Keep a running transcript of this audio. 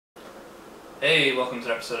Hey, welcome to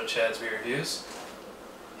an episode of Chad's Beer Reviews.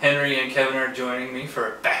 Henry and Kevin are joining me for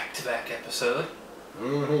a back-to-back episode.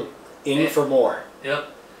 In for more.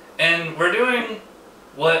 Yep. And we're doing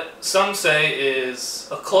what some say is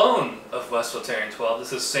a clone of West Voltarian 12.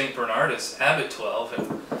 This is St. Bernardus Abt 12.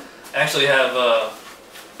 And I actually have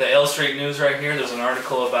the Ale Street News right here. There's an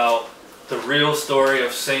article about the real story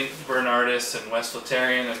of St. Bernardus and West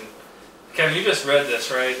Voltarian. And Kevin, you just read this,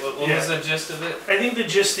 right? What was the gist of it? I think the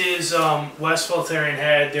gist is West Voltarian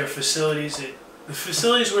had their facilities. The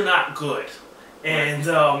facilities were not good. And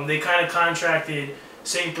they kind of contracted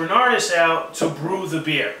St. Bernardus out to brew the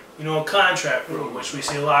beer. You know, a contract brew, which we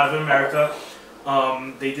see a lot of in America.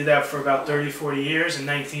 They did that for about 30, 40 years. In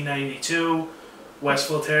 1992, West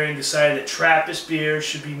Voltarian decided that Trappist beer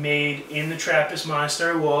should be made in the Trappist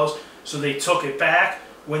monastery walls. So they took it back.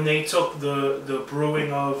 When they took the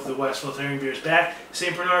brewing of the West Voltarian beers back,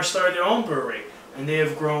 St. Bernardus started their own brewery, and they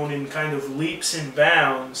have grown in kind of leaps and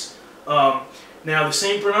bounds. Now, the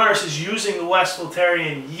St. Bernardus is using the West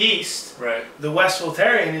Voltarian yeast. Right. The West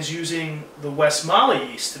Voltarian is using the West Mala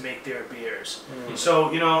yeast to make their beers.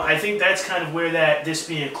 So, you know, I think that's kind of where this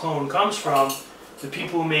being a clone comes from. The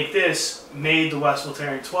people who make this made the West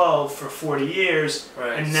Voltarian 12 for 40 years,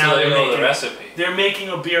 and now they're making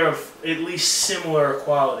a beer of at least similar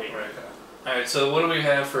quality. Right. Alright, so what do we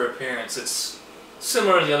have for appearance? It's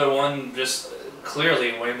similar to the other one, just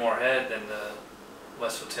clearly way more head than the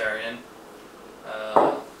West Voltarian.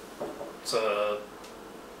 It's a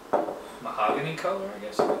mahogany color, I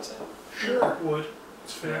guess you could say. Sure. Wood.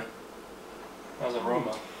 It's fair. How's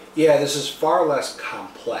aroma? Yeah, this is far less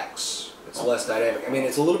complex. It's less dynamic. I mean,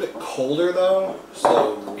 it's a little bit colder though,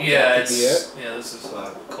 so yeah, that could be it. Yeah, this is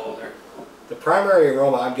colder. The primary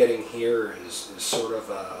aroma I'm getting here is sort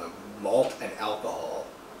of malt and alcohol.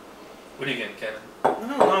 What are you getting, Kevin? I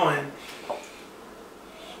don't know, I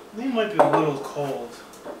think it might be a little cold.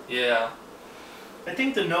 Yeah. I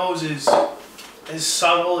think the nose is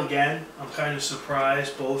subtle again. I'm kind of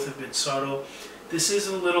surprised. Both have been subtle. This is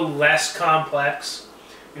a little less complex.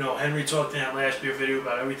 You know, Henry talked in that last beer video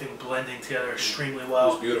about everything blending together extremely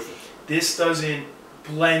well. It was beautiful. This doesn't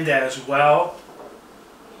blend as well.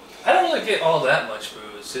 I don't really get all that much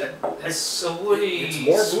booze. It's a woody, it's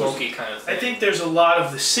more smoky kind of thing. I think there's a lot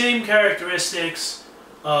of the same characteristics.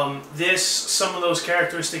 Some of those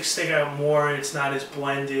characteristics stick out more, and it's not as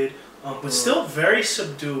blended. But still very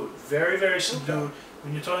subdued. Very, very subdued. Okay.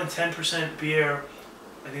 When you're talking 10% beer,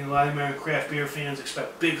 I think a lot of American craft beer fans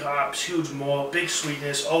expect big hops, huge malt, big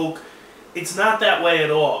sweetness, oak. It's not that way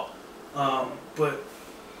at all. But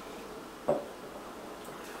a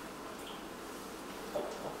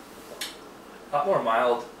lot more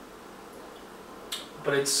mild.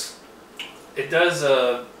 But it does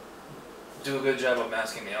do a good job of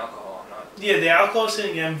masking the alcohol. Yeah, the alcohol is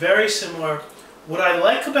again very similar. What I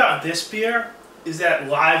like about this beer is that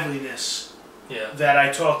liveliness. Yeah. That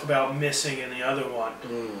I talked about missing in the other one.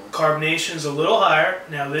 Carbonation's a little higher.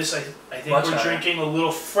 Now this, I think we're drinking a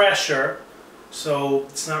little fresher, so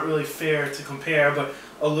it's not really fair to compare, but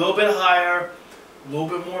a little bit higher, a little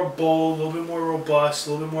bit more bold, a little bit more robust,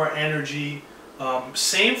 a little bit more energy.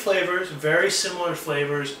 Same flavors, very similar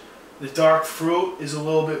flavors. The dark fruit is a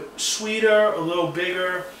little bit sweeter, a little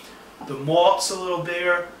bigger. The malt's a little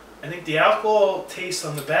bigger. I think the alcohol taste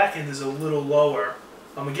on the back end is a little lower.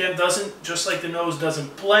 Again, just like the nose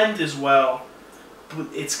doesn't blend as well, but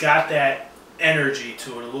it's got that energy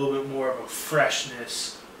to it, a little bit more of a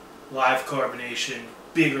freshness, live carbonation,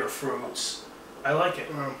 bigger fruits. I like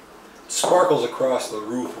it. Sparkles across the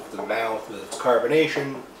roof of the mouth with its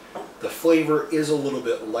carbonation. The flavor is a little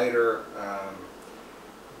bit lighter.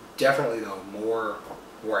 Definitely though,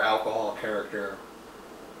 more alcohol character,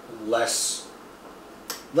 less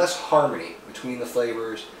harmony between the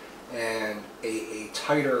flavors, and a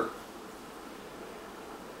tighter,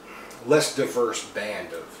 less diverse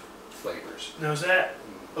band of flavors. Now, is that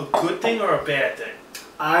a good thing or a bad thing?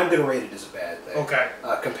 I'm going to rate it as a bad thing. Okay.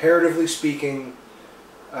 Comparatively speaking,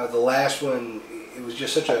 the last one, it was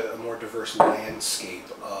just such a more diverse landscape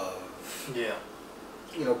of,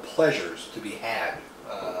 you know, pleasures to be had,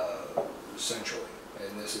 essentially.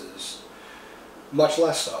 And this is much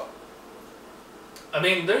less so. I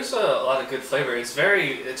mean, there's a lot of good flavor. It's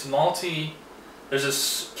malty. There's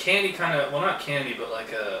this candy kind of, well, not candy, but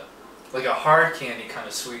like a hard candy kind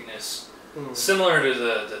of sweetness, similar to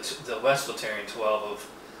the West Voltarian 12 of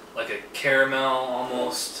like a caramel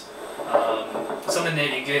almost. Something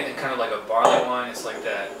that you get in kind of like a barley wine. It's like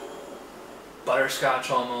that butterscotch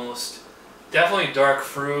almost. Definitely dark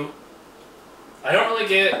fruit.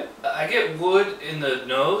 I get wood in the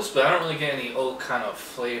nose, but I don't really get any oak kind of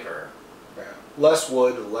flavor. Yeah. Less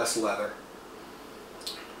wood, less leather.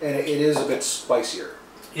 And it is a bit spicier.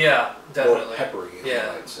 Yeah, definitely. More peppery.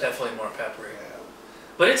 Yeah, definitely more peppery. Yeah.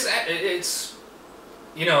 But it's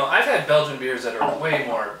you know, I've had Belgian beers that are way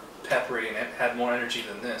more peppery and had more energy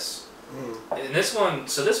than this. And this one,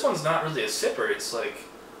 so this one's not really a sipper. It's like,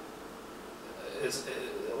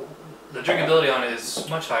 the drinkability on it is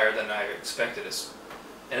much higher than I expected.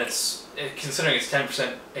 And considering it's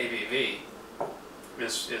 10% ABV,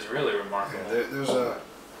 is really remarkable. Yeah, there's a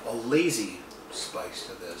lazy spice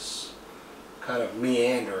to this, kind of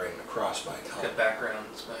meandering across my tongue. Good background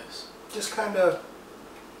spice. Just kind of,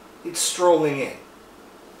 it's strolling in,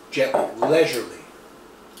 gently, leisurely,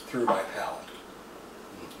 through my palate.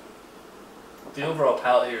 The overall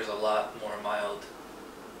palate here is a lot more mild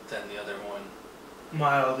than the other one.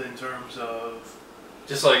 Mild in terms of?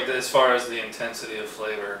 Just like as far as the intensity of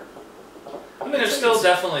flavor. I mean, there's still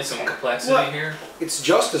definitely some complexity here. It's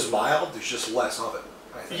just as mild, there's just less of it,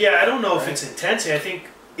 I think. Yeah, I don't know if it's intensity. I think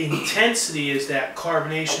intensity is that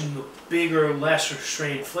carbonation, the bigger, less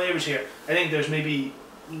restrained flavors here. I think there's maybe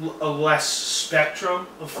a less spectrum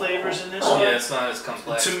of flavors in this one. Yeah, it's not as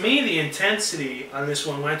complex. To me, the intensity on this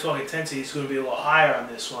one, when I talk intensity, is going to be a little higher on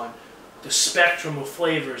this one. The spectrum of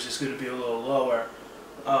flavors is going to be a little lower.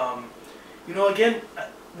 You know, again,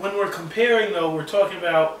 when we're comparing, though, we're talking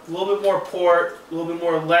about a little bit more port, a little bit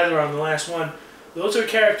more leather on the last one. Those are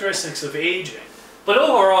characteristics of aging. But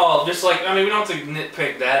overall, just like, I mean, we don't have to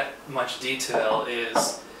nitpick that much detail,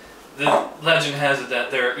 is the legend has it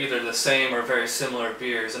that they're either the same or very similar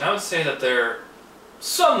beers, and I would say that they're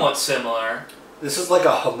somewhat similar. This is like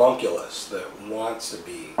a homunculus that wants to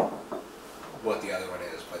be what the other one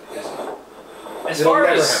is, but isn't. As far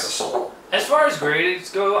never as have a soul. As far as grades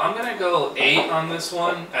go, I'm gonna go 8 on this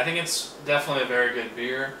one. I think it's definitely a very good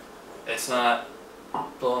beer. It's not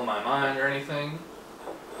blowing my mind or anything.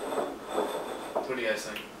 What do you guys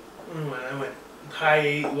think? I went high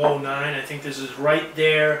 8, low 9. I think this is right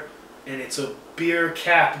there, and it's a beer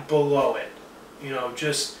cap below it. You know,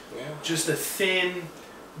 just a thin,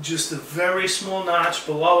 just a very small notch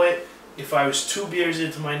below it. If I was 2 beers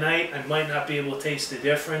into my night, I might not be able to taste the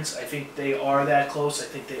difference. I think they are that close. I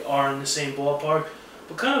think they are in the same ballpark.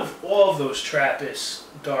 But kind of all of those Trappist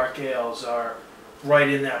dark ales are right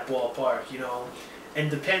in that ballpark, you know.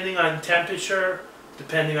 And depending on temperature,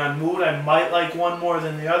 depending on mood, I might like one more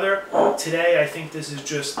than the other. Today, I think this is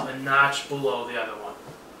just a notch below the other one.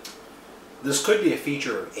 This could be a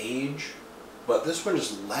feature of age, but this one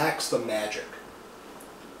just lacks the magic.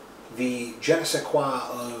 The je ne sais quoi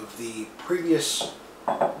of the previous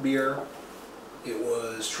beer, it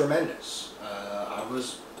was tremendous. I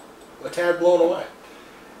was a tad blown away.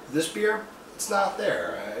 This beer, it's not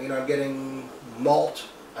there. You know, I'm getting malt,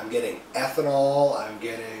 I'm getting ethanol, I'm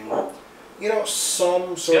getting, you know,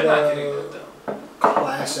 some sort of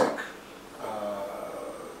classic,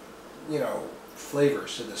 you know,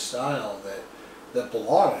 flavors to the style that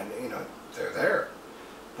belong, and you know, they're there,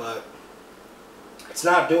 but it's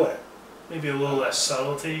not doing it. Maybe a little less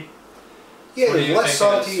subtlety. Yeah, there's less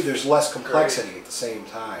subtlety, there's less complexity at the same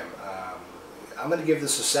time. I'm going to give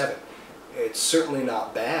this a 7. It's certainly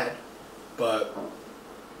not bad, but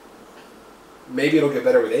maybe it'll get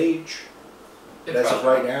better with age. But as of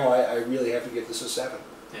right now, I really have to give this a 7.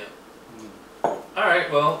 Yeah. Alright,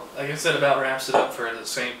 well, I guess that about wraps it up for the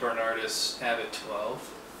St. Bernardus Abt 12.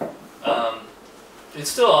 It's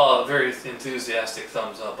still a very enthusiastic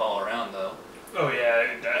thumbs up all around, though. Oh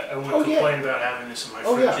yeah, I wouldn't complain about having this in my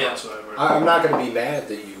fridge whatsoever. I'm not going to be mad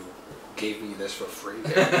that you gave me this for free.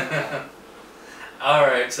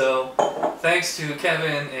 Alright, so thanks to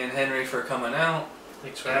Kevin and Henry for coming out.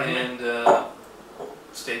 Thanks for having me. And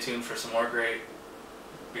stay tuned for some more great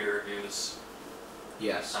beer reviews.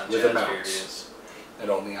 Yes, on with Jazz amounts. Beer Reviews. And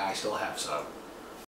only I still have some.